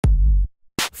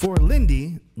For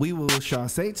Lindy, we will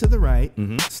chasse to the right,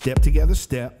 step together,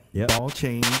 step, ball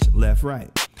change, left, right.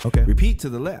 Okay. Repeat to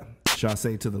the left,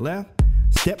 chasse to the left,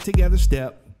 step together,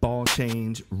 step, ball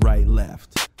change, right,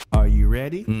 left. Are you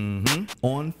ready?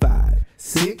 On 5,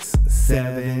 6,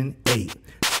 7, 8.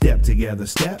 Step together,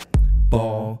 step,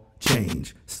 ball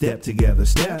change. Step together,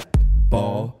 step,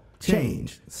 ball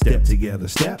change. Step together,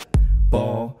 step,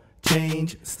 ball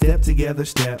change. Step together,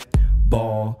 step,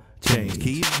 ball change.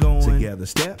 Keep going. Together,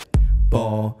 step,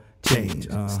 ball change.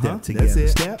 Step together,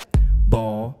 step,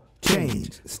 ball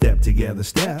change. Step together,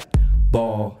 step,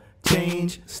 ball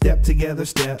change. Step together,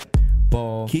 step,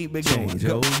 ball. Keep it going.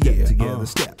 Go. Step together,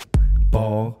 step,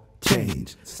 ball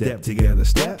change. Step together,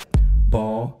 step,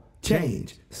 ball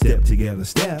change. Step together,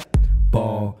 step,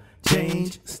 ball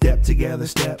change. Step together,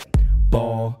 step,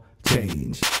 ball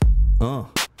change.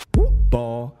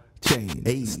 Ball change.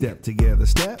 Hey. Step together,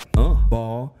 step,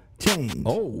 ball change.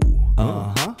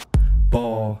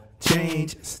 Ball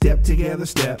change. Step together,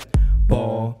 step,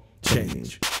 ball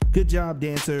change. Good job,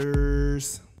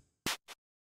 dancers.